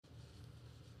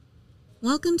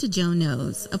Welcome to Joe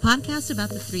Knows, a podcast about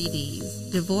the 3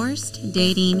 Ds: divorced,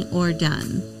 dating, or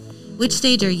done. Which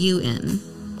stage are you in?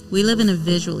 We live in a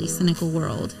visually cynical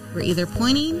world. We're either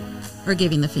pointing or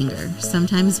giving the finger,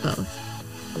 sometimes both.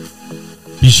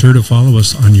 Be sure to follow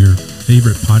us on your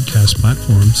favorite podcast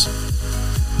platforms.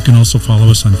 You can also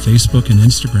follow us on Facebook and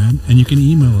Instagram, and you can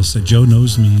email us at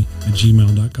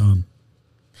joeknowsme@gmail.com.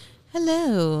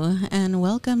 Hello, and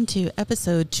welcome to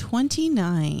episode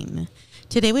 29.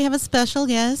 Today we have a special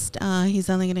guest. He's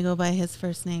only going to go by his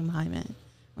first name, Jaime.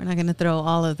 We're not going to throw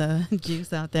all of the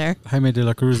juice out there. Jaime de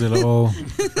la Cruz de la O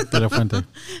de la Fuente.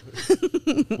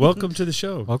 Welcome to the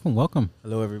show. Welcome.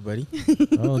 Hello, everybody.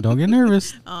 Oh, don't get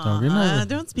nervous. Don't get nervous.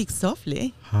 Don't speak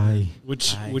softly. Hi.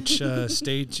 Which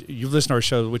stage, you've listened to our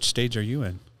show, which stage are you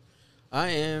in?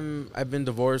 I've been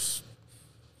divorced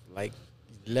like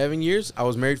 11 years. I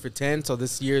was married for 10, so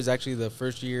this year is actually the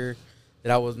first year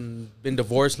that I been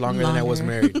divorced longer than I was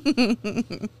married.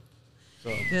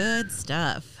 So. Good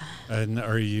stuff. And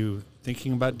are you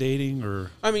thinking about dating or?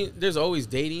 I mean, there's always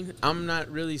dating. I'm not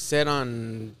really set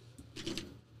on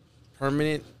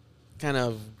permanent kind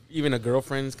of, even a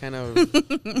girlfriend's kind of.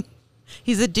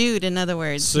 He's a dude, in other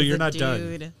words. So He's you're a not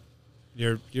dude. done.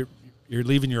 You're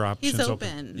leaving your options He's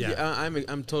open. Yeah,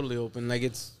 I'm totally open. Like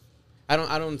I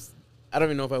don't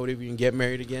even know if I would even get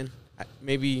married again. I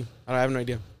have no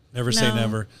idea. Never say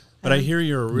never. But I hear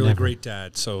you're a really great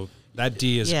dad, so that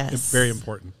D is very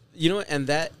important. You know, and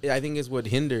that I think is what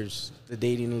hinders the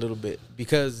dating a little bit,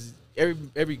 because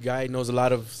every guy knows a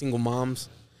lot of single moms,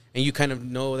 and you kind of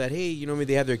know that, hey, you know,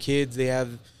 they have their kids, they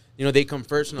have, you know, they come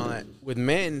first and all that. With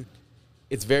men,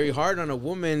 it's very hard on a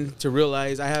woman to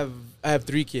realize I have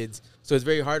 3 kids, so it's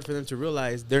very hard for them to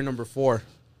realize they're number 4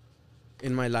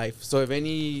 in my life. So if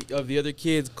any of the other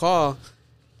kids call,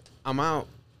 I'm out.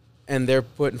 And they're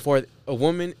putting forth a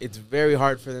woman, it's very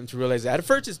hard for them to realize that. At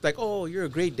first, it's like, oh, you're a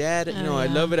great dad. You know, I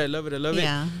love it.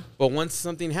 Yeah. But once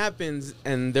something happens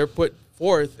and they're put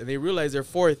forth and they realize they're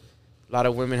fourth, a lot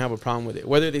of women have a problem with it.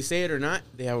 Whether they say it or not,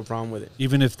 they have a problem with it.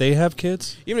 Even if they have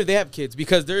kids? Even if they have kids,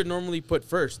 because they're normally put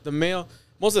first. The male,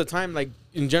 most of the time, like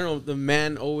in general, the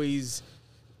man always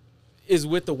is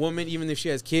with the woman. Even if she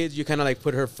has kids, you kind of like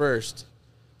put her first.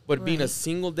 But being a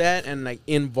single dad and like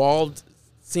involved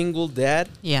single dad,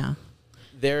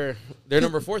 they're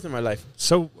number 4th in my life.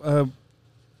 So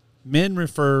men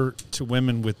refer to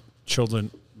women with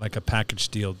children like a package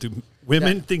deal. Do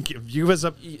women think of you as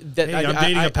I'm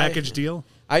dating a package deal?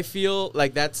 I feel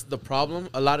like that's the problem.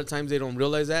 A lot of times they don't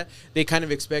realize that. They kind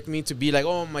of expect me to be like,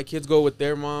 oh, my kids go with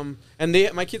their mom, and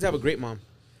my kids have a great mom.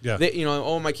 Yeah.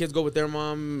 My kids go with their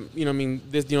mom. You know, I mean,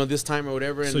 this time or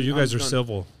whatever. And so you guys are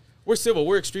civil. We're civil.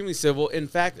 We're extremely civil. In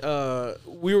fact,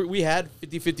 we had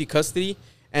 50-50 custody,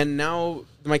 and now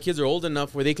my kids are old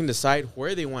enough where they can decide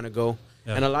where they want to go.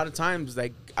 Yeah. And a lot of times,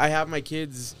 like, I have my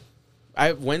kids, I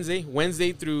have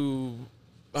Wednesday through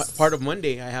part of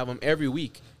Monday, I have them every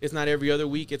week. It's not every other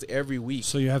week. It's every week.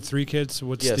 So you have 3 kids.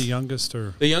 What's the youngest?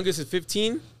 Or the youngest is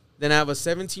 15. Then I have a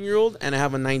 17-year-old, and I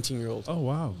have a 19-year-old. Oh,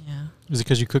 wow. Yeah. Is it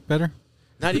because you cook better?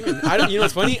 Not even. I don't. You know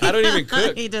what's funny? I don't even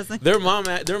cook. He doesn't. Their mom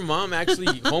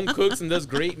actually home cooks and does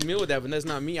great meal with that, but that's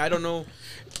not me. I don't know.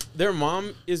 Their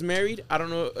mom is married. I don't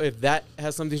know if that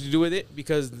has something to do with it,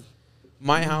 because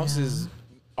my house is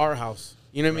our house.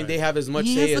 You know what I mean? They have as much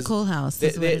say as the cool house.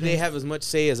 They have as much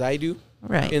say as I do.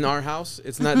 Right. In our house,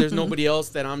 it's not. There's nobody else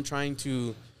that I'm trying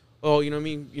to. Oh, you know what I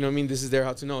mean? You know what I mean? This is their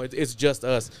house. No, it's just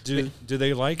us. Do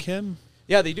they like him?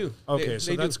 Yeah, they do. Okay,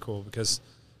 so that's cool, because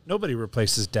nobody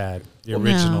replaces Dad, the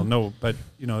original. No, but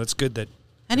it's good that.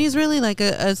 And he's really like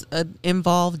a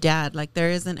involved dad. Like,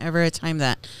 there isn't ever a time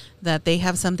that they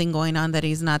have something going on that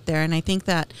he's not there. And I think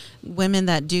that women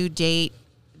that do date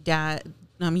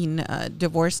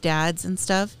divorced dads and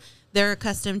stuff, they're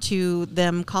accustomed to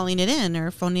them calling it in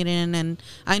or phoning it in. And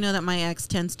I know that my ex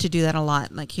tends to do that a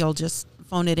lot. Like, he'll just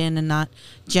phone it in and not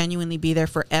genuinely be there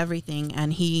for everything.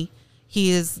 And he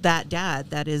is that dad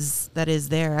that is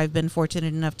there. I've been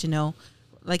fortunate enough to know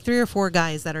like 3 or 4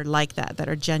 guys that are like that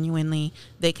are genuinely,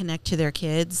 they connect to their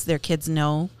kids. Their kids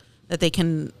know that they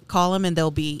can call them and they'll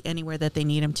be anywhere that they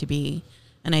need them to be.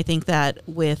 And I think that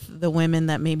with the women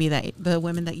that the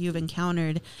women that you've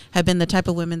encountered have been the type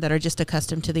of women that are just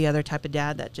accustomed to the other type of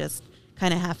dad that just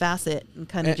kind of half-ass it and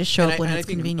kind of just show up when it's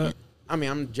convenient. I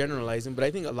mean, I'm generalizing, but I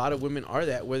think a lot of women are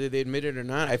that, whether they admit it or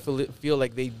not. I feel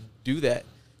like they do that.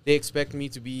 They expect me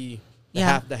to be the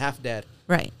half dad.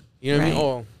 Right. You know what I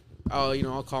mean?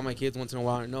 I'll call my kids once in a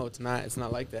while. No, it's not. It's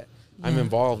not like that. Yeah. I'm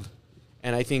involved,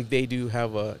 and I think they do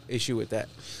have a issue with that.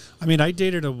 I mean, I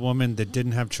dated a woman that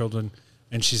didn't have children,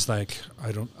 and she's like,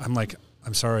 I'm like,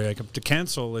 I'm sorry, I have to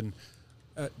cancel, and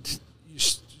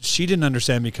she didn't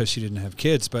understand because she didn't have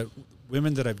kids, but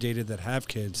women that I've dated that have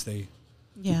kids, they.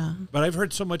 Yeah. But I've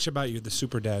heard so much about you, the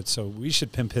super dad, so we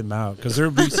should pimp him out because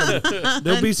there'll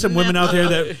be some women out there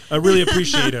that really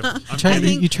appreciate him.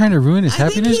 You trying to ruin his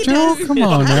happiness, Joe? Come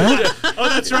on, man. Oh,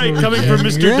 that's right. Coming from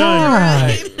Mr. Dunn.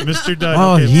 Mr. Dunn.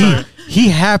 Oh, Okay, he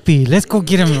happy. Let's go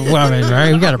get him a woman,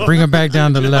 right? We got to bring him back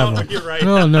down to level. You're right.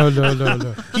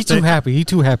 No. He's too happy. He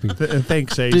too happy.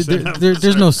 Thanks, Ace.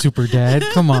 There's no super dad.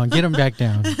 Come on, get him back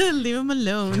down. Leave him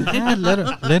alone. Yeah,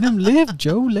 let him live,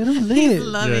 Joe. Let him He's live.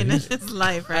 loving his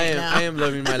life right now. I am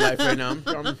loving my life right now.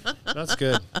 That's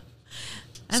good.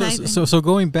 And So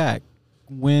going back,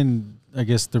 when I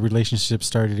guess the relationship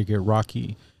started to get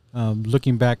rocky,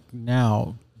 looking back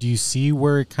now, do you see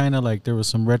where it kind of like there was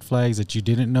some red flags that you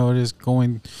didn't notice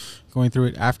going through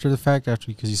it after the fact?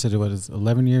 Because you said it was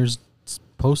 11 years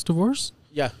post divorce.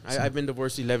 Yeah, I've been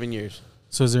divorced 11 years.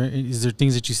 So is there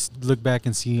things that you look back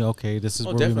and see? Okay, this is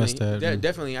where we messed up.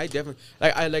 Definitely,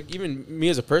 I like even me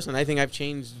as a person. I think I've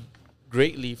changed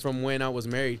greatly from when I was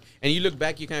married. And you look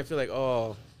back, you kind of feel like,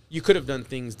 oh, you could have done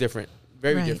things different,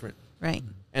 very different. Right.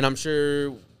 And I'm sure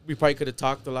we probably could have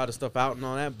talked a lot of stuff out and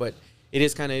all that, but it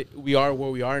is kind of, we are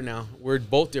where we are now. We're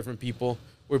both different people.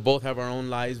 We both have our own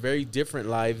lives, very different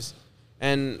lives.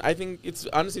 And I think it's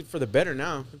honestly for the better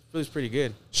now. It feels pretty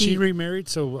good. She remarried,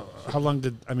 so how long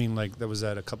that was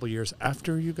that a couple years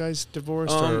after you guys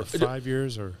divorced, or 5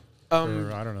 years, or I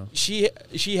don't know. She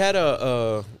had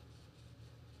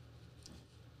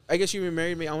I guess she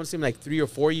remarried me, I want to say like 3 or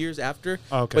 4 years after.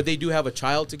 Oh, okay. But they do have a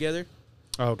child together.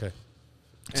 Oh, okay.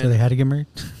 So they had to get married?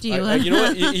 Do you? You know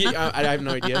what? I have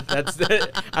no idea.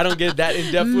 I don't get that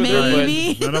in depth with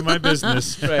Maybe. her. But None of my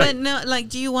business. right. But no, like,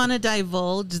 do you want to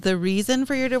divulge the reason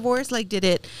for your divorce? Like, does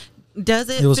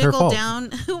it was her trickle fault. down?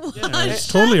 Yeah, it's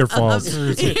totally her fault.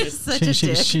 You're such a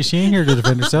dick. She ain't here to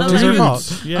defend herself. It was her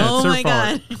fault. Yeah, Oh it's her my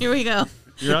fault. God. Here we go.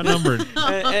 You're outnumbered.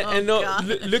 and no,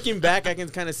 looking back, I can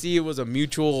kind of see it was a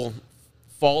mutual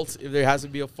fault, if there has to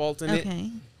be a fault in it.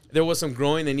 Okay. There was some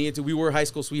growing that needed to. We were high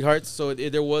school sweethearts, so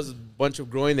there was a bunch of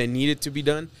growing that needed to be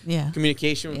done. Yeah.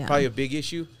 Communication was probably a big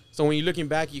issue. So when you're looking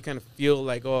back, you kind of feel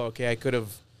like, oh, okay, I could have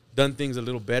done things a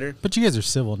little better. But you guys are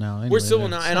civil now. Anyway, We're civil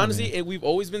now, and honestly, we've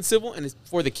always been civil, and it's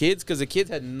for the kids because the kids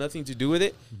had nothing to do with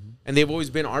it, and they've always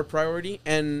been our priority.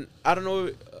 And I don't know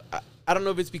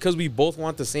if it's because we both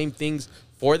want the same things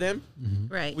for them.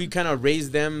 Right. We kind of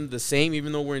raise them the same,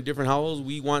 even though we're in different households.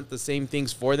 We want the same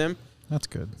things for them. That's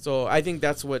good. So I think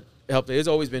that's what helped. It's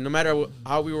always been, no matter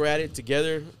how we were at it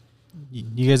together.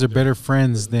 You guys are better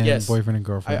friends than Yes. boyfriend and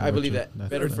girlfriend. I believe that.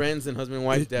 Better friends than husband and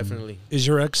wife, definitely. Is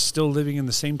your ex still living in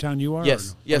the same town you are?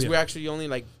 Yes. or no? Yes, Oh, yeah. we're actually only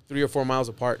like 3 or 4 miles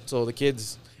apart. So the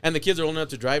kids are old enough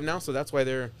to drive now, so that's why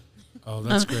they're Oh,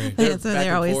 that's great. So back they're and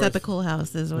always forth. at the cool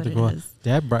house is what it Go- is.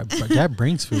 Dad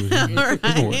brings food.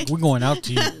 We're going out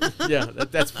to you. yeah,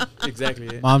 that's exactly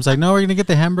it. Mom's like, no, we're gonna get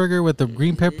the hamburger with the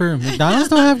green pepper. McDonald's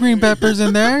don't have green peppers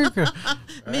in there.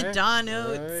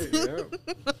 McDonald's.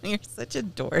 You're such a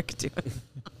dork, dude.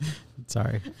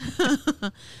 Sorry.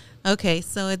 Okay,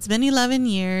 so it's been 11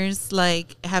 years.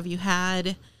 Like, have you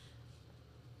had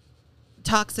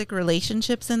toxic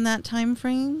relationships in that time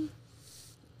frame?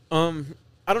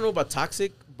 I don't know about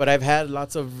toxic, but I've had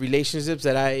lots of relationships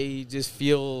that I just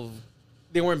feel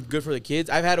they weren't good for the kids.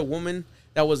 I've had a woman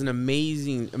that was an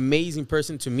amazing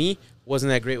person to me, wasn't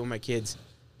that great with my kids.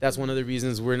 That's one of the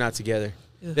reasons we're not together.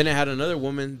 Ugh. Then I had another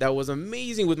woman that was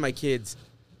amazing with my kids,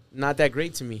 not that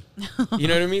great to me. You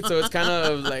know what I mean? So it's kind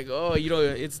of like, oh,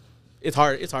 it's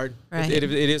hard. It's hard. Right. It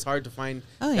is hard to find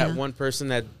that one person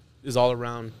that is all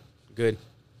around good.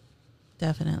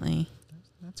 Definitely.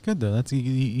 That's good though. That's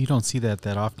you don't see that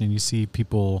often. You see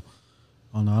people,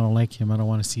 oh no, I don't like him. I don't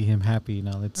want to see him happy.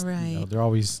 Now that's Right. they're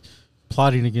always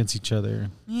plotting against each other.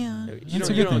 Yeah. You That's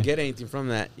a good don't thing. get anything from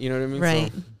that. You know what I mean?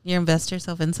 Right. So You invest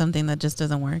yourself in something that just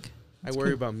doesn't work. I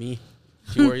worry about me.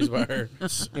 She worries about her.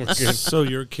 So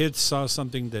your kids saw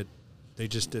something that they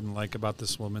just didn't like about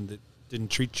this woman, that didn't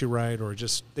treat you right, or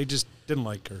they just didn't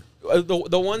like her.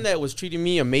 The one that was treating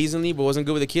me amazingly but wasn't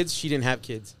good with the kids, she didn't have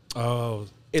kids. Oh,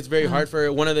 It's very hard for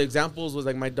her. One of the examples was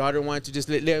like my daughter wanted to just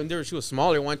she was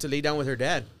smaller, wanted to lay down with her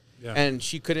dad. yeah. And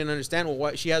she couldn't understand, well,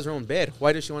 why she has her own bed.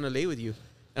 Why does she want to lay with you?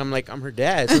 And I'm like, I'm her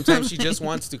dad. Sometimes she just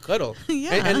wants to cuddle.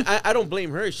 Yeah. And I don't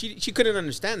blame her. She couldn't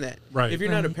understand that. Right. If you're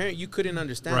not a Right. parent, you couldn't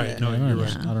understand Right. that. No, I don't you're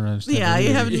understand. right. I don't understand. Yeah, that you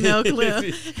either. have no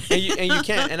clue. and you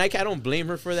can't. And I don't blame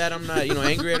her for that. I'm not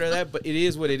angry at her that. But it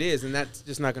is what it is, and that's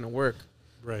just not going to work.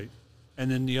 Right. And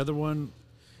then the other one,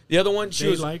 The other one, she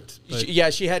they was liked.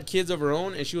 But she had kids of her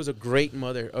own, and she was a great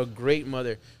mother.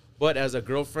 But as a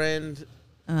girlfriend,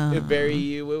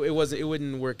 it wasn't. It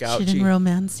wouldn't work out. She didn't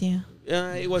romance you.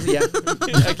 It wasn't.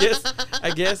 Yeah,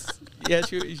 I guess. Yeah,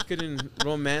 she couldn't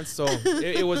romance, so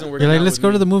it wasn't working. You're like, out let's with go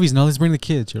me. to the movies. No, let's bring the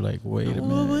kids. You're like, wait a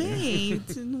Well, minute.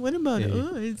 wait. What about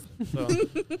Hey. us? So,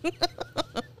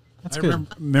 That's I good.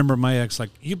 remember my ex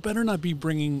like, you better not be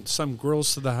bringing some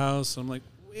girls to the house. I'm like,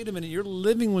 wait a minute, you're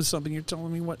living with something. You're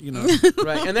telling me what, you know.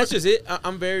 right, and that's just it.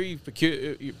 I'm very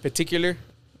particular.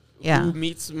 Yeah. Who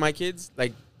meets my kids?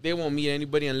 Like, they won't meet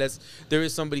anybody unless there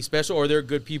is somebody special or they're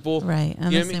good people. Right. You know what I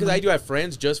mean? Because I do have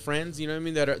friends, just friends. You know what I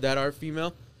mean? That are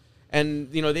female, and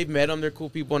you know they've met them. They're cool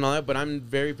people and all that. But I'm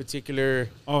very particular,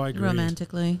 Oh, I agree.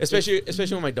 Romantically. especially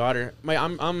with my daughter.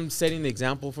 I'm setting the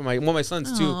example for my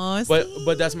sons too. Aw, But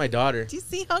see? that's my daughter. Do you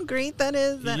see how great that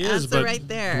is? That He is, answer but right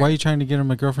there. Why are you trying to get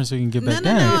him a girlfriend so you can get No, back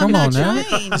no, down? no, Come I'm on not now.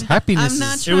 trying. It's happiness. I'm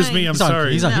not is- It was me. I'm He's on,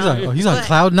 sorry. he's on, No, he's on but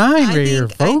cloud nine I right here,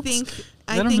 folks.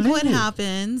 I Let 'em think what live.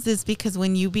 happens is because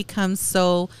when you become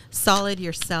so solid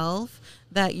yourself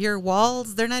that your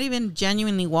walls, they're not even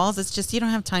genuinely walls. It's just you don't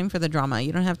have time for the drama.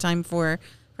 You don't have time for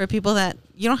people that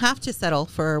you don't have to settle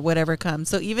for whatever comes.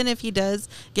 So even if he does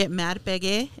get mad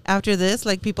pegue after this,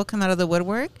 like people come out of the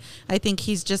woodwork, I think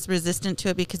he's just resistant to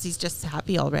it because he's just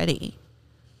happy already.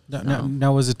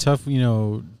 Now, was it tough,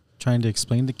 trying to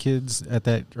explain to kids at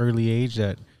that early age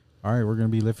that, all right, we're going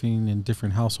to be living in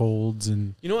different households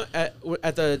and You know what?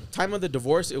 At the time of the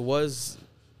divorce, it was,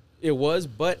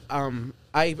 but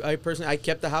I personally I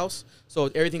kept the house, so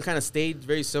everything kind of stayed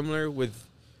very similar with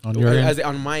on your end?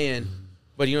 on my end.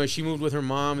 But she moved with her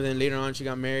mom, and then later on she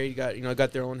got married,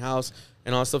 got their own house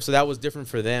and all that stuff. So that was different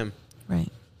for them. Right.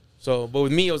 So, but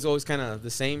with me, it was always kind of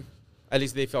the same. At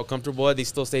least they felt comfortable. They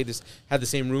still had the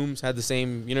same rooms, had the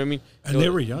same, you know what I mean? And they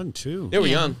were young too. They were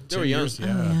Yeah. young. They were 10 young. years, Oh,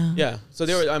 yeah. Yeah. So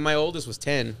they were. My oldest was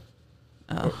 10.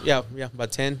 Oh. Yeah,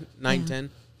 about 10, 9, Yeah. 10.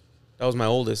 That was my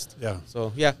oldest. Yeah.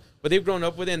 So yeah, but they've grown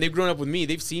up with it, and they've grown up with me.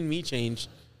 They've seen me change.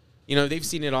 They've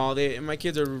seen it all. And my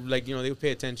kids are like, they would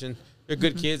pay attention. They're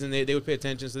good kids, and they would pay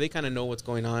attention, so they kind of know what's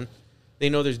going on. They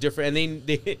know there's different, and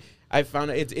they I found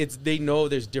they know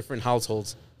there's different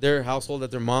households. Their household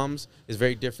at their mom's is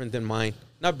very different than mine.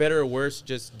 Not better or worse,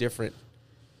 just different.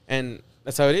 And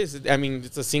that's how it is. I mean,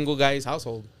 it's a single guy's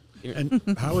household. And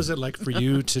how is it like for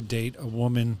you to date a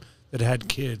woman that had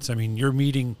kids? I mean, you're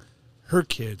meeting her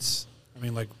kids. I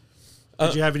mean, like,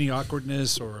 did you have any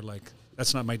awkwardness or like,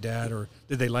 that's not my dad, or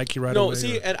did they like you right away? No,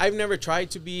 see, and I've never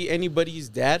tried to be anybody's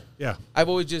dad. Yeah. I've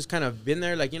always just kind of been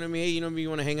there, like, hey, you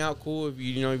want to hang out, cool. If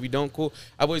if you don't, cool.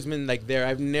 I've always been like there.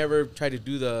 I've never tried to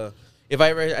do if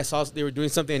I saw they were doing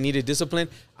something and needed discipline,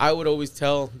 I would always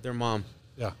tell their mom,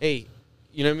 Yeah. hey,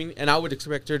 you know what I mean? And I would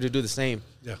expect her to do the same.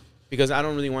 Yeah. Because I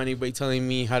don't really want anybody telling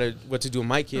me what to do with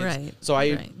my kids. Right. So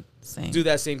I right. Same. do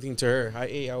that same thing to her.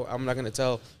 I'm not going to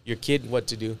tell your kid what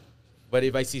to do. But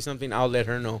if I see something, I'll let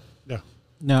her know. Yeah.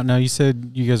 Now you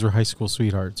said you guys were high school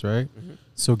sweethearts, right? Mhm.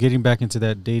 So getting back into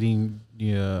that dating,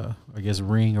 I guess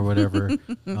ring or whatever.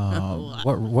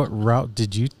 What route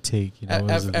did you take? At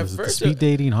Was it the first, speed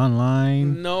dating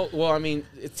online? No, well, I mean,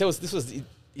 this was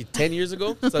 10 years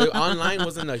ago, so online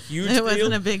wasn't a huge deal. It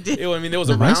wasn't a big deal. There was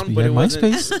around, but it wasn't.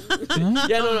 MySpace.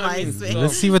 Yeah, no, I mean, MySpace. so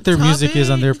Let's see what their music is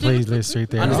on their playlist right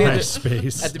there. Honestly,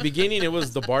 MySpace. at the beginning, it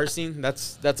was the bar scene.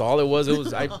 That's all it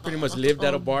was. I pretty much lived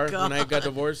at a bar when I got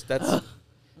divorced.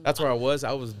 That's where I was.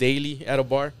 I was daily at a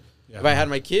bar. Yeah. If I had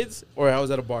my kids or I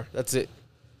was at a bar, that's it.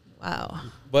 Wow.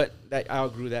 But I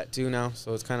outgrew that too now,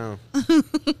 so it's kind of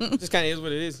just kind of is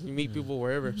what it is. You meet people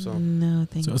wherever. So No,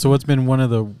 thank you. So what's been one of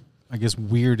the, I guess,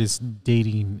 weirdest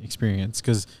dating experience?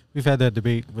 Because we've had that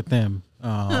debate with them.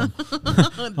 On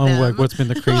like what's been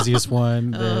the craziest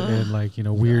one and like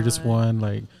weirdest one.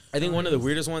 Like I think one of the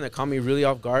weirdest one that caught me really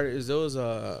off guard is there was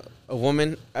a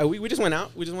woman. We just went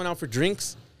out. We just went out for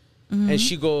drinks, and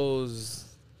she goes.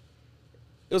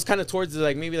 It was kind of towards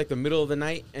maybe the middle of the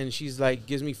night, and she's like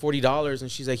gives me $40, and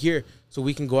she's like, here, so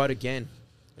we can go out again.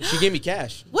 And she gave me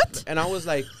cash. What? And I was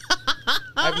like,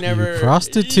 I've never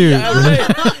prostitute. Yeah, right.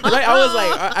 I was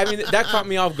like, I mean, that caught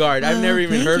me off guard. I've never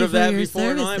even Thank heard you of for that your before,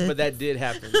 and all that, services. but that did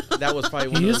happen. That was probably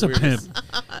one He of is the a weirdest.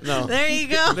 pimp. No, There you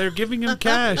go. They're giving him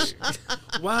cash.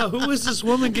 Wow, who is this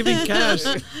woman giving cash?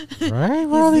 right?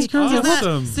 Where all these girls Is are? that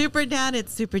Awesome. super dad?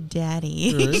 It's super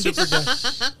daddy.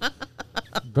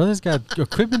 Brothers got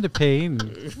equipment to pay. And,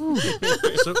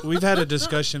 So we've had a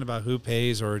discussion about who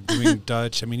pays or doing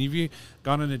Dutch. I mean, have you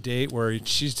gone on a date where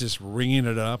she's just ringing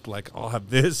it up, like I'll have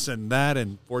this and that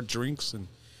and 4 drinks, and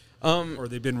or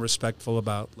they've been respectful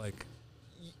about like?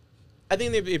 I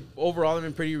think they've overall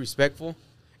been pretty respectful.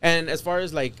 And as far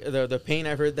as the pain,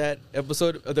 I've heard that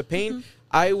episode of the pain.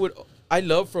 I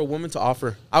love for a woman to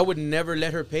offer. I would never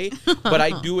let her pay, but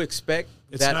I do expect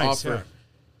It's that nice, offer.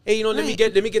 hey, you know, let me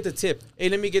Right. get the tip. Hey,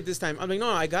 let me get this time. I'm like, no,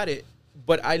 I got it.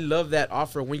 But I love that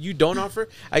offer. When you don't offer,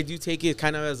 I do take it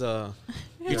kind of as a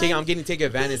I'm getting taken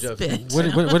advantage of. Bitch.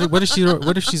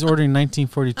 What if she's ordering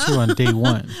 1942 on day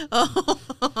one?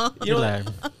 You know,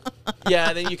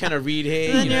 yeah, then you kind of read, hey,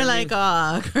 And then you know you're what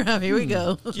I like, oh, crap, here we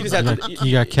go. mean? You just have to.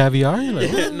 You got caviar? You're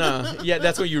like, No, yeah,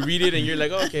 that's when you read it and you're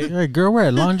like, oh, okay. hey, girl, we're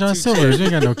at Long John Silver's. You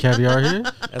ain't got no caviar here.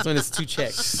 That's when it's 2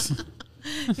 checks.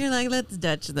 You're like, let's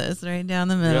Dutch this right down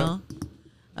the middle.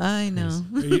 I know.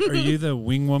 Are you the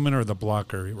wing woman or the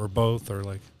blocker or both or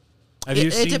like? Have you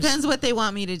It seen depends what they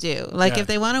want me to do. Like Yeah. if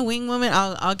they want a wing woman,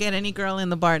 I'll get any girl in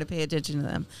the bar to pay attention to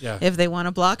them. Yeah. If they want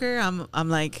a blocker, I'm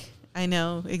like, I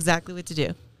know exactly what to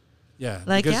do. Yeah.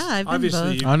 Like, because yeah, I've been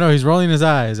obviously both. you- Oh no, he's rolling his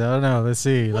eyes. I don't know. Let's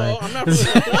see. Well, Like,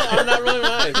 I'm not rolling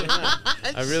my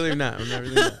eyes. I'm really not. I'm not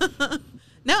really not.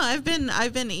 No, I've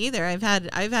been either. I've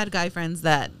had guy friends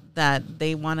that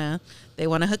they wanna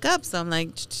hook up. So I'm like,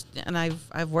 and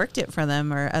I've worked it for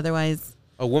them, or otherwise.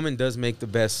 A woman does make the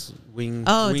best wing.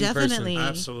 Oh, wing definitely, Person.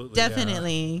 Absolutely, yeah.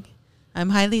 definitely. I'm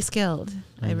highly skilled.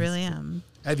 I really am.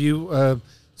 have you?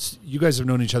 You guys have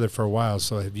known each other for a while,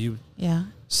 so have you Yeah.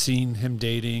 seen him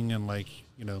dating and like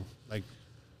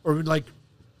or like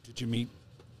did you meet?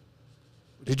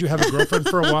 Did you have a girlfriend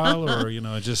for a while, or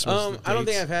it just was the I don't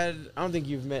think dates? I don't think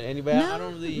you've met anybody. No, I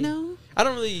don't really. no. I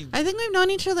don't really. I think we've known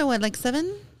each other like 7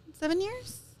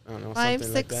 years, I don't know. 5,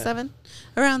 something 6, like that. 7,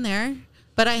 around there.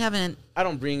 But I haven't. I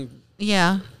don't bring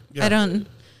Yeah, Yeah. I don't.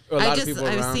 a lot of people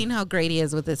I've around. seen how great he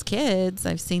is with his kids.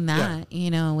 I've seen that,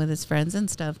 with his friends and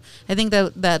stuff. I think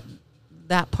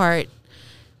that part.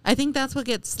 I think that's what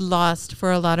gets lost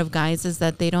for a lot of guys is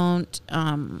that they don't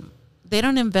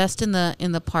invest in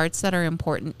the parts that are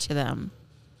important to them.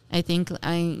 I think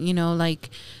I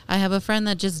have a friend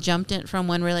that just jumped in from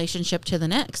one relationship to the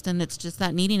next, and it's just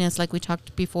that neediness, like we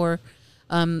talked before,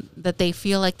 that they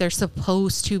feel like they're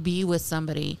supposed to be with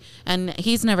somebody. And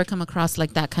he's never come across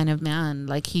like that kind of man.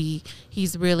 Like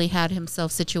he's really had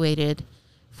himself situated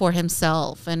for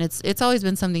himself, and it's always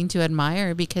been something to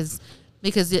admire because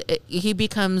he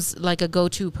becomes like a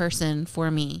go-to person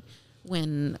for me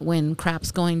when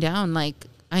crap's going down. Like,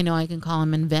 I know I can call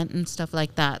him and vent and stuff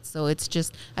like that. So it's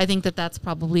just, I think that's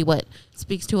probably what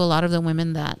speaks to a lot of the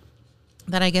women that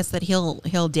I guess that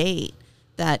he'll date,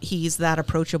 that he's that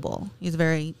approachable. He's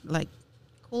very like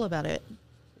cool about it.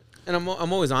 And I'm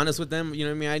always honest with them. You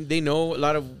know what I mean? They know, a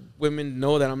lot of women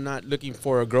know that I'm not looking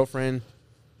for a girlfriend.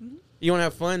 Mm-hmm. You want to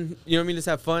have fun? You know what I mean? Let's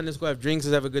have fun. Let's go have drinks.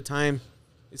 Let's have a good time.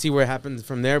 See where it happens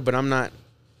from there. But I'm not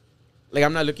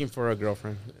looking for a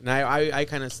girlfriend. And I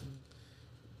kind of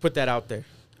put that out there.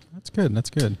 that's good. That's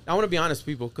good. I want to be honest with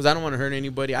people because I don't want to hurt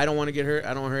anybody. I don't want to get hurt.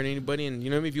 I don't want to hurt anybody. And you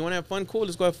know what I mean? If you want to have fun, cool.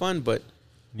 Let's go have fun. But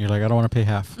And you're like, I don't want to pay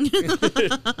half.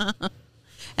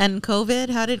 And COVID,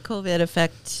 how did COVID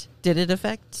affect? Did it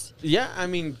affect? yeah, I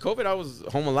mean, COVID, I was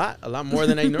home a lot more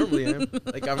than I normally am.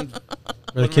 Like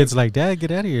Where the kids like, Dad,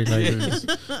 get out of here.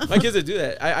 Like, my kids would do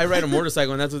that. I ride a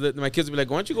motorcycle, and that's what my kids would be like,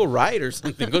 why don't you go ride or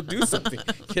something? Go do something.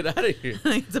 Get out of here.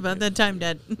 It's about that time,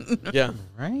 Dad. Yeah.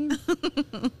 right?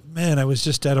 Man, I was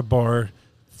just at a bar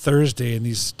Thursday, and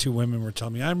these two women were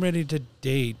telling me, I'm ready to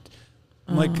date.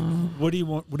 I'm like, what do you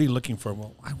want? What are you looking for?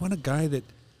 Well, I want a guy that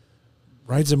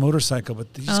rides a motorcycle,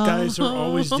 but these guys are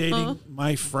always dating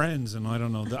my friends, and I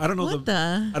don't know. I don't know What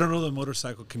I don't know the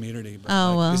motorcycle community. But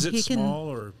Oh, well, is it he can- small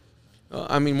or?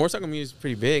 I mean, motorcycle community is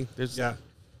pretty big. There's Yeah.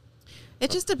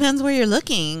 It just depends where you're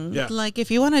looking. Yeah. Like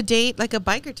if you want to date like a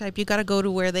biker type, you got to go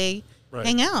to where they Right.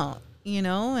 hang out, And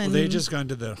Well, they just got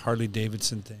into the Harley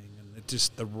Davidson thing, and it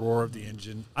just the roar of the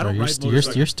engine. I don't you're, ride you're,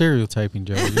 motorcycles. you're stereotyping,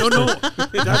 Joe. No, no.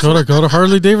 That's Go to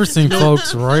Harley Davidson,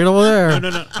 folks, right over there.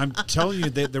 No. I'm telling you,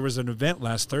 there was an event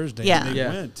last Thursday. Yeah. And they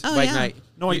Yeah. went. Oh, bike yeah. night.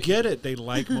 No, I get it. They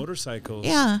like motorcycles.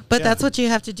 Yeah, but that's what you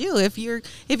have to do. If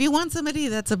you want somebody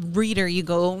that's a reader, you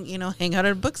go, hang out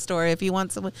at a bookstore. If you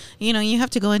want someone, you have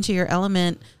to go into your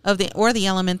element the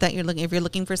element that you're looking. If you're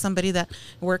looking for somebody that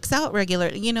works out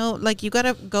regular, like you got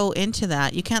to go into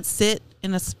that. You can't sit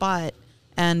in a spot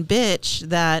and bitch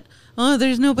that, oh,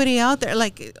 there's nobody out there.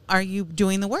 Like, are you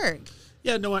doing the work?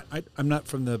 Yeah, no, I'm not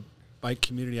from the bike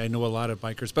community. I know a lot of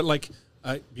bikers, but like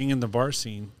being in the bar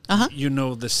scene, you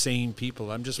know the same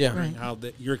people. I'm just wondering how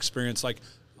your experience, like,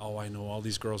 oh, I know all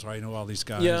these girls, or I know all these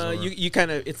guys. Yeah, or, you kind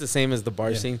of, it's the same as the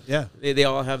bar scene. Yeah. They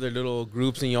all have their little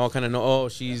groups, and you all kind of know, oh,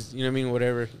 she's,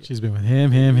 whatever. She's been with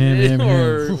him.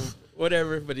 or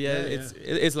whatever. But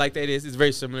it's like that. It's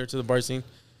very similar to the bar scene.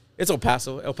 It's El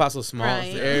Paso. El Paso's small.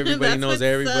 Right. So everybody That's knows what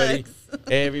everybody.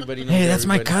 sucks. Everybody knows Hey, that's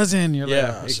my everybody. cousin. You're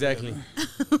Yeah, like, exactly.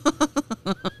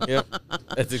 Yep,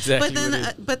 that's exactly what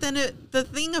it is. The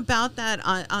thing about that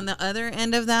on the other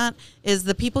end of that is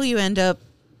the people you end up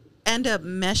end up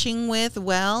meshing with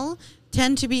well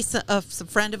tend to be a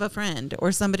friend of a friend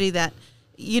or somebody that,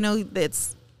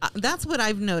 that's what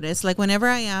I've noticed. Like whenever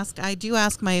I do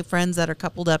ask my friends that are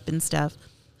coupled up and stuff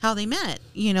how they met.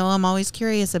 I'm always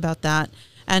curious about that.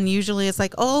 And usually it's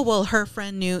like, oh, well, her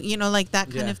friend knew, like that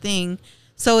kind of thing.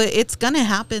 So it's going to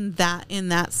happen in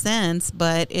that sense,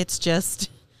 but it's just,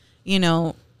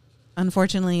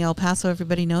 unfortunately, El Paso,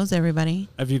 everybody knows everybody.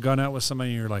 Have you gone out with somebody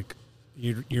and you're like,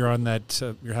 you're on that,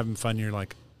 you're having fun, you're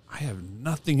like, I have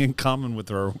nothing in common with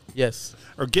her. Yes.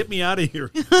 Or get me out of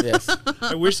here. Yes.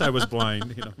 I wish I was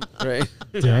blind, Right.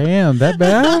 Damn, that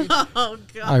bad? Oh,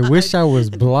 God. I wish I was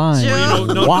blind.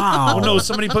 Joe. Wow. Oh, no,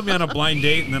 somebody put me on a blind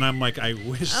date, and then I'm like, I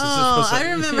wish this was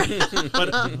I remember.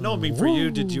 But, no, I mean, for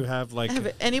you, did you have, like...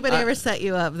 Have anybody ever set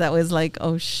you up that was like,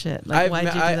 oh, shit? Like, why'd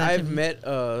you do that to I've me? met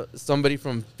somebody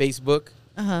from Facebook,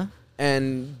 Uh-huh.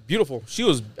 and beautiful. She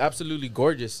was absolutely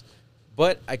gorgeous,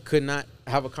 but I could not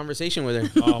have a conversation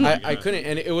with her. Oh my I God. couldn't,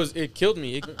 and it killed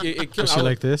me. It killed Was she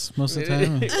like this most of the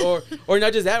time? or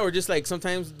not just that, or just like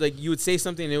sometimes like you would say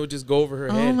something and it would just go over her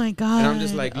Oh head. my God. And I'm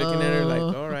just like looking at her like,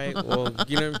 Oh. all right, well,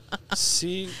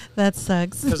 See, That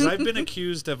sucks. because I've been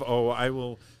accused of, I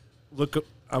will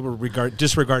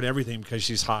disregard everything because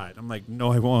she's hot. I'm like,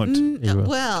 no, I won't. You will.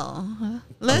 Well,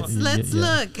 let's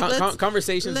Yeah. look.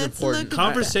 conversation's let's important. look-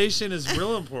 Conversation is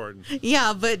real important.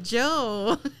 Yeah, but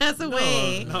Joe has a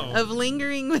way no. of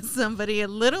lingering with somebody a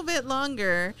little bit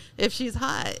longer if she's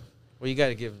hot. Well, you got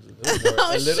to give a little more.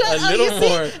 Oh, a little, shut a up. little You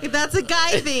more. see? That's a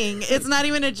guy thing. It's not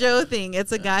even a Joe thing.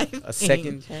 It's a guy thing. A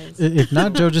second chance. If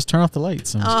not, Joe, just turn off the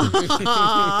lights. I'm just kidding.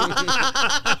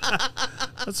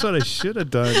 That's what I should have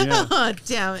done, yeah. Oh,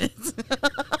 damn it.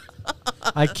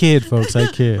 I kid, folks.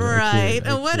 I kid. Right. I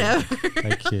kid. Whatever.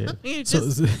 I kid. You're So-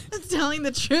 just telling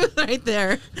the truth right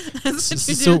there. That's what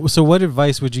you do. So what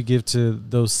advice would you give to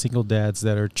those single dads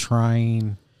that are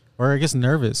trying, or I guess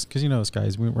nervous, because us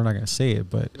guys, we're not gonna say it,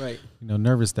 but Right.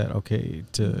 nervous that to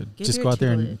Give just your go out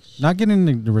there and tutelage. not get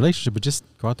in the relationship, but just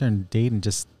go out there and date and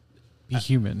just be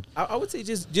human. I would say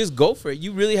just go for it.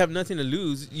 You really have nothing to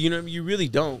lose. You really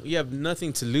don't. You have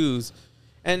nothing to lose.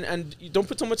 And you don't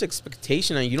put so much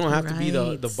expectation on you. You don't have to be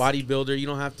the Right. bodybuilder. You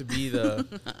don't have to be the,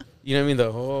 you know what I mean?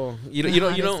 The whole, you The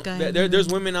don't. hottest guy in There's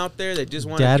the- women out there that just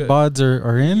want Dad bods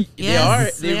are in. They Yes,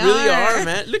 are. They they really are. are,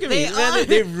 man. Look at They me, man. are.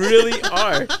 They really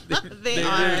are. They really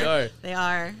are. are. They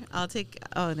are. I'll take.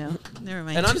 Oh no, never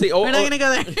mind. And honestly, we're not gonna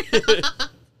go there.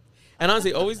 And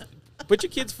honestly, always put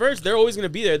your kids first. They're always gonna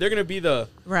be there. They're gonna be the.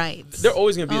 Right. They're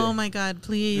always gonna be there. Oh my God,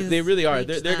 please. They really are.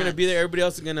 Preach They're gonna that. be there. Everybody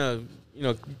else is gonna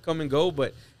come and go,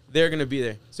 but they're gonna be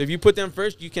there. So if you put them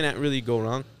first, you cannot really go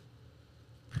wrong.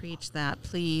 Preach that,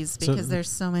 please, So- because there's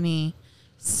so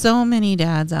many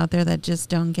dads out there that just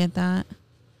don't get that.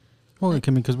 Well, I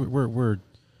mean, because we're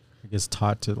I guess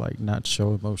taught to like not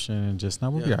show emotion and just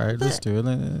we'll be Yeah. all right. Let's But- do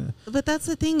it. But that's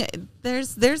the thing.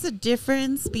 There's a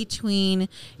difference between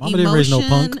Mama didn't raise no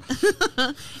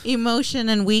emotion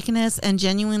and weakness, and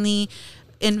genuinely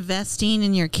investing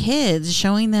in your kids,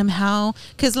 showing them how.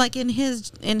 Because like in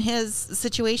his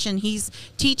situation, he's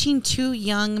teaching two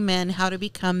young men how to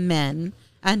become men,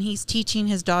 and he's teaching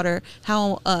his daughter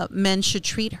how men should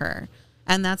treat her.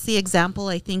 And that's the example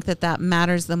I think that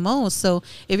matters the most. So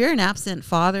if you're an absent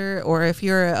father, or if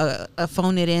you're a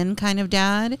phone it in kind of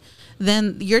dad,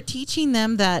 then you're teaching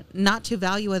them that not to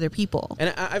value other people.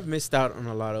 And I've missed out on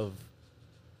a lot of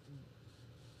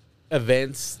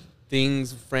events,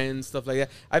 things, friends, stuff like that.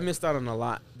 I've missed out on a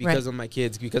lot because Right. of my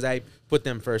kids, because I put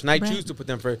them first, and I Right. choose to put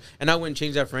them first, and I wouldn't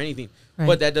change that for anything. Right.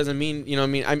 But that doesn't mean, what I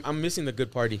mean, I'm missing the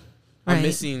good party. I'm Right.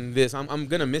 missing this. I'm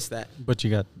gonna miss that. But you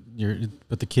got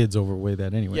but the kids overweigh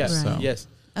that anyway. Yes, So. Right. yes.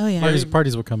 Oh yeah.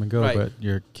 Parties will come and go, Right. but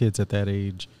your kids at that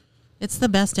age. It's the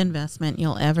best investment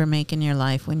you'll ever make in your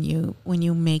life when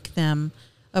you make them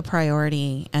a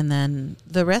priority, and then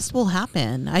the rest will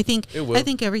happen. I think It will.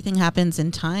 everything happens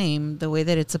in time the way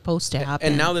that it's supposed to happen.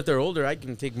 And now that they're older, I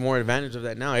can take more advantage of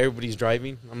that. Now everybody's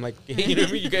driving. I'm like, hey, you know what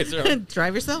I mean? You guys are.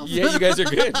 drive yourself. Yeah, you guys are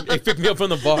good. They pick me up from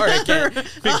the bar. I can't pick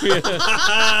me up. It's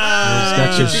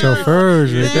got your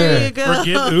chauffeurs right There there. you go.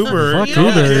 Forget Uber. Fuck You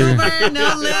don't Uber. need Uber, no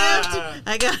Lyft.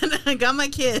 I got my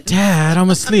kid. Dad, I'm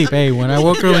asleep. Hey, when I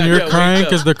woke up and Yeah, you're wake crying up.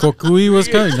 because the kokui was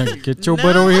coming, like, get your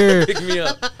butt No. over here. Pick me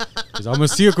up. 'Cause I'm gonna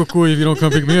see a kokui if you don't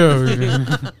come pick me up.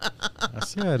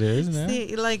 That's how it is, man.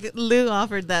 See, like Lou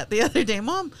offered that the other day.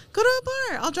 Mom, go to a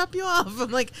bar. I'll drop you off.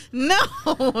 I'm like, no,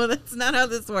 that's not how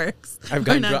this works. I've We're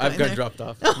gotten, not I've going gotten dropped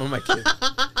off. One of my kids.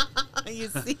 there. You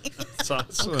see, That's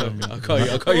awesome. I'll call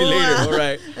you later. All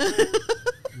right.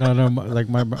 No,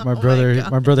 my brother,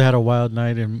 God. my brother had a wild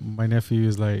night, and my nephew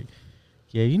was like,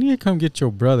 "Yeah, you need to come get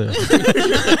your brother."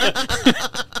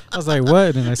 I was like,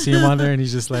 what? And I see him on there, and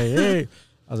he's just like, hey.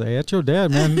 I was like, that's your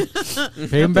dad, man.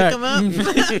 Pay him back.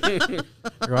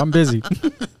 Girl, I'm busy.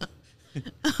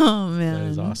 Oh man, That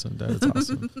is awesome. That is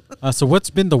awesome. So what's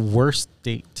been the worst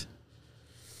date?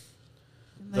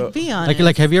 Like, be honest.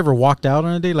 Like, have you ever walked out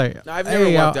on a date? Like, No, I've never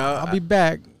hey, walked I'll, out. I'll be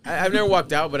back. I've never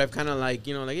walked out, but I've kind of like,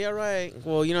 you know, like, yeah, right.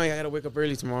 Well, you know, I got to wake up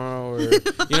early tomorrow, or, you know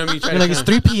what I mean? Try You're like, it's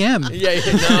 3 p.m. Yeah,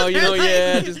 no, you know,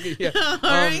 yeah. Just, yeah. All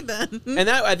right then. And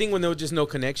that, I think when there's just no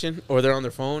connection, or they're on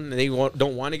their phone, and they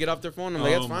don't want to get off their phone, I'm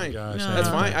like, that's fine. No. That's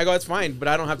fine. I go, it's fine, but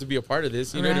I don't have to be a part of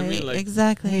this. You know what I mean? Like,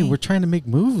 exactly. Hey, we're trying to make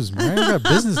moves, man. Our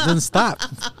business doesn't stop.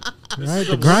 Right?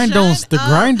 The the grind Shut don't. The up.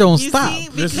 grind don't You stop. see,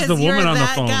 This is because the woman you're on the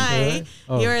that phone. Guy. Right?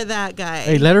 Oh. You're that guy.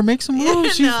 Hey, let her make some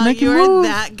moves. She's no, making you're moves.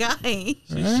 that guy.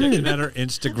 She's checking at her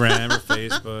Instagram or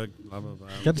Facebook, blah, blah, blah.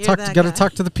 Got to You're talk. that Got to guy.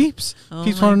 talk to the peeps. Oh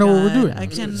Peeps my want to know what we're God. doing. I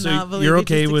cannot So believe you're you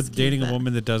okay just with excused dating that. a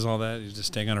woman that does all that? You're just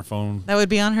staying on her phone? That would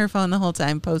be on her phone the whole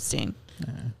time posting.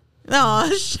 Oh,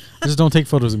 Just don't take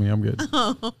photos of me. I'm good.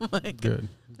 oh my God. Good.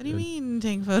 What do you mean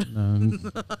take photos?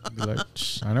 Be like,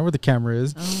 "Shh, I know where the camera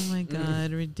is. Oh my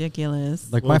God,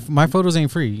 ridiculous. Like Well- my photos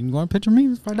ain't free. You want a picture of me?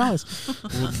 It's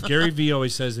 $5. Well, Gary Vee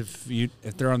always says if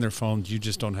they're on their phones, you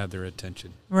just don't have their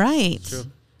attention. Right. True.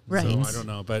 Right. So I don't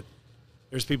know, but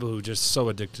there's people who are just so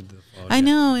addicted to the phone. I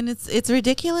know, and it's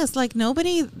ridiculous. Like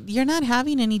you're not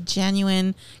having any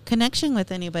genuine connection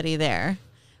with anybody there.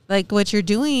 Like what you're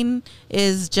doing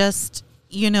is just,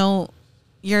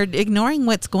 you're ignoring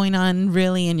what's going on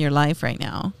really in your life right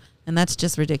now, and that's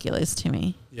just ridiculous to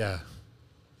me. Yeah.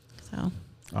 So,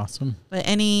 Awesome. but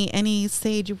any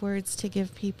sage words to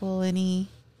give people, any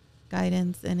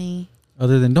guidance, any?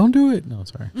 Other than don't do it. No,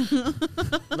 sorry.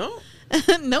 no.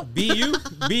 Nope. Be you.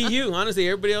 Be you. Honestly,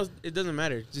 everybody else, it doesn't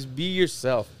matter. Just be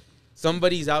yourself.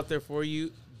 Somebody's out there for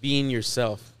you being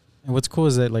yourself. And what's cool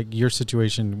is that like your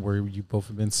situation where you both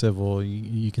have been civil,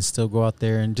 you can still go out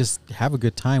there and just have a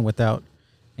good time without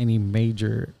any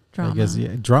major Drama.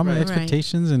 drama Right.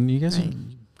 expectations. And you guys Right. are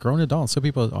grown adults. Some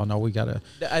people, oh no, we gotta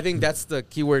I think that's the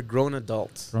key word, grown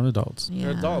adults. grown adults.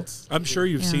 They're Yeah. adults. I'm sure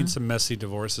you've Yeah. seen some messy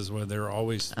divorces where they're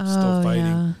always still Oh, fighting.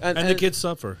 yeah. And the kids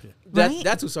suffer. Right.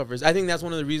 That's who suffers. I think that's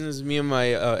one of the reasons me and my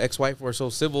ex-wife were so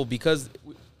civil, because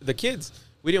the kids,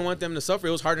 we didn't want them to suffer.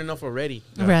 It was hard enough already.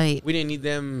 Right. We didn't need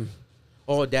them,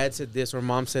 oh, dad said this or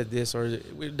mom said this, or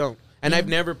we don't. And Yeah. I've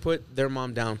never put their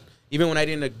mom down. Even when I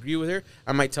didn't agree with her,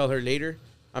 I might tell her later.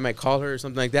 I might call her or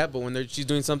something like that. But when she's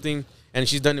doing something, and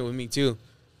she's done it with me too,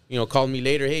 called me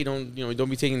later, hey, don't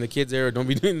be taking the kids there, or don't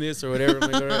be doing this or whatever.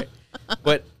 I'm like, all right.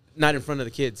 But not in front of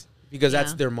the kids, because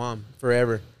that's Yeah. their mom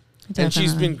forever. And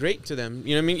she's Definitely. been great to them.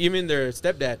 You know what I mean? Even their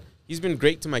stepdad, he's been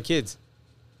great to my kids.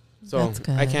 So That's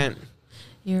good. I can't.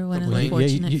 You're one of Well, the yeah,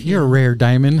 fortunate you're a few. rare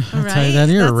diamond. I'll tell you that.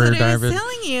 You're That's a rare what I was diamond.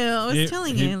 telling you. I was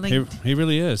telling you. Like, he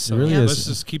really is. So He really let's is.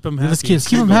 just keep him happy. Let's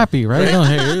keep him happy, right? No,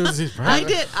 hey, I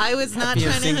did. I was not Happy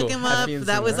and trying to single. hook him Happy up. and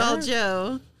That was single. all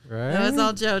Joe. Right? That was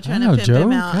all Joe I trying know, to pimp Joe.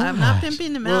 him out. I'm not Gosh.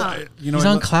 pimping him Well, out. He's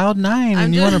on cloud 9, I'm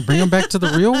and you just- want to bring him back to the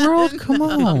real world? Come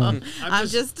on. I'm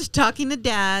just talking to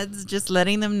dads, just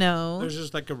letting them know. There's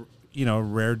just like a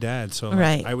rare dad. So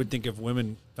Right. I would think if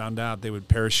women found out, they would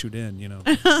parachute in.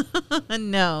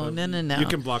 No. You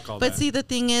can block all But that. see, the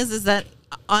thing is that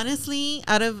honestly,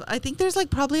 I think there's like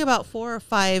probably about 4 or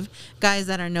 5 guys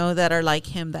that are like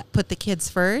him that put the kids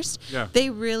first. Yeah. They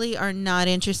really are not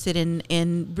interested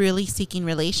in really seeking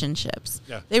relationships.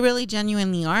 Yeah. They really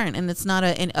genuinely aren't, and it's not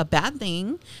a bad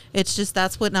thing. It's just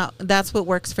that's what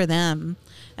works for them.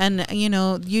 And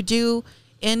you do,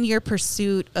 in your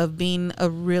pursuit of being a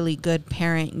really good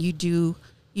parent, you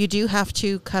do have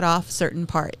to cut off certain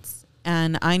parts.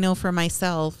 And I know for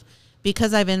myself,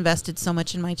 because I've invested so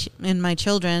much in my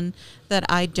children, that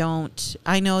I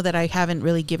know that I haven't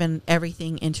really given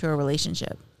everything into a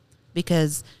relationship,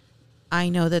 because I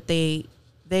know that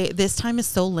this time is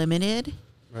so limited.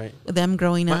 Right. Them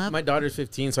growing up. My daughter's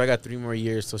 15, so I got 3 more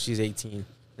years, so she's 18,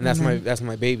 and that's Mhm. that's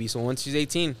my baby. So once she's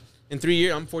 18, in 3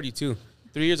 years, I'm 42.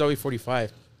 3 years, I'll be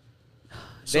 45.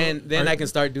 Then I can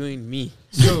start doing me.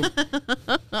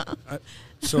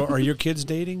 So are your kids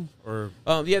dating or?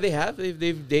 Yeah, they have.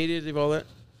 They've dated. They've all that.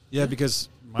 Yeah, because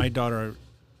my daughter,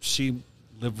 she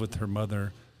lived with her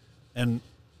mother, and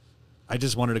I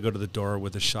just wanted to go to the door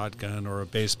with a shotgun or a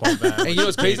baseball bat. And you know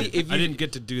what's crazy? I didn't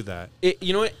get to do that.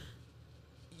 You know what?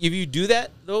 If you do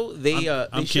that though,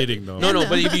 I'm kidding, though. No,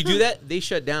 but if you do that, they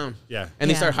shut down. Yeah. And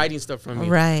they Yeah. start hiding stuff from me.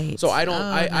 Right. So I don't.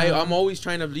 Oh, no. I'm always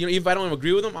trying to. If I don't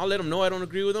agree with them, I'll let them know I don't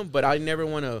agree with them. But I never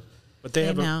want to But they I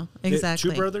have know, they have exactly.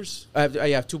 two brothers, I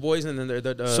have 2 boys, and then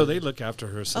they're so they look after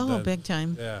her. So Oh, that- big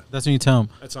time. Yeah, That's when you tell him,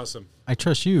 that's awesome. I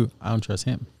trust you. I don't trust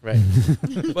him. right.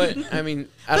 But I mean,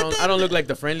 I don't look like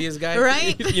the friendliest guy,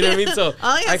 Right? You know what I mean? So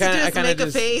All you have to do is kinda make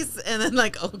a face and then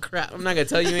like, oh crap. I'm not gonna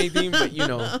tell you anything, but you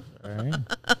know, All right.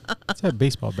 What's that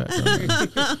baseball bat?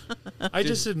 I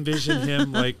just envision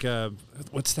him like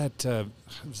what's that? It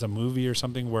was a movie or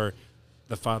something where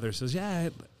the father says, "Yeah,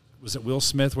 was it Will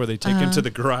Smith where they take him to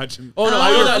the garage and oh no,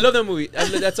 I love that movie.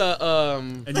 That's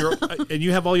and you're and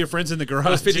you have all your friends in the garage."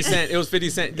 It was 50 Cent. It was 50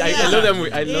 Cent. I Yeah. love that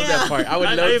movie. I love that part. I would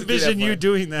love I to do that envision you part.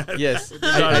 doing that. Yes,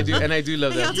 I do, and I do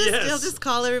love He'll that. just, Yes. he'll just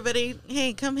call everybody,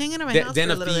 hey, come hang out at my house Den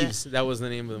for a of little Thieves. That was the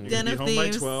name of the movie. Den Be of home by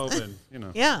Thieves. 12, and you know,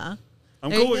 bit. Yeah. I'm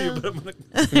There cool you with you, go. but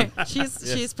I'm gonna,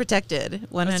 She's protected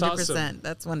 100%. awesome.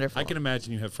 That's wonderful. I can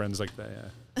imagine you have friends like that.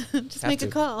 Yeah. just Have make a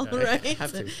to. call, Yeah. right?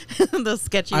 Have to. Those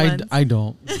sketchy ones. I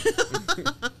don't.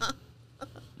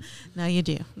 No, you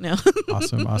do. No.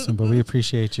 Awesome. But we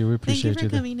appreciate you. We Thank you appreciate for you.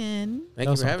 coming in. Thank That you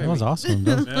was, for having that was me. awesome.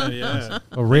 That was Yeah.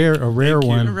 a rare Thank you.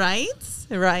 one. Right?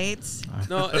 Right.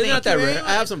 No, Thank it's not that you very rare. I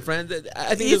have much. some friends.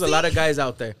 I think You there's a lot see? of guys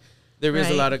out there. There is a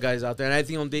Right. lot of guys out there, and I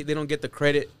think they don't get the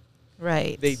credit.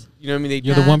 Right. They, you know what I mean? They,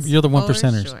 You're the one. That's You're the one for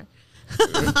percenters. sure.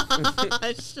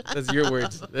 Shut that's your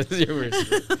words. That's your words.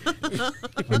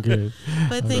 I'm good.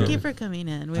 But thank Okay. you for coming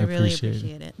in. We I really appreciate it.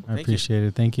 appreciate it. I Thank you. appreciate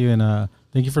it. Thank you, and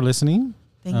thank you for listening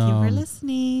Thank you for Um,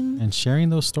 listening. and sharing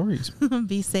those stories.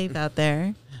 Be safe out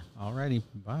there. Alrighty,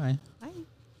 bye. Bye.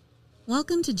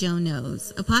 Welcome to Joe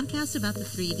Knows, a podcast about the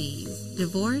 3Ds: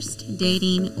 divorced,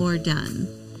 dating, or done.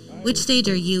 Which stage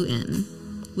are you in?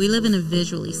 We live in a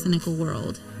visually cynical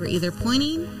world. We're either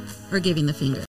pointing or giving the finger.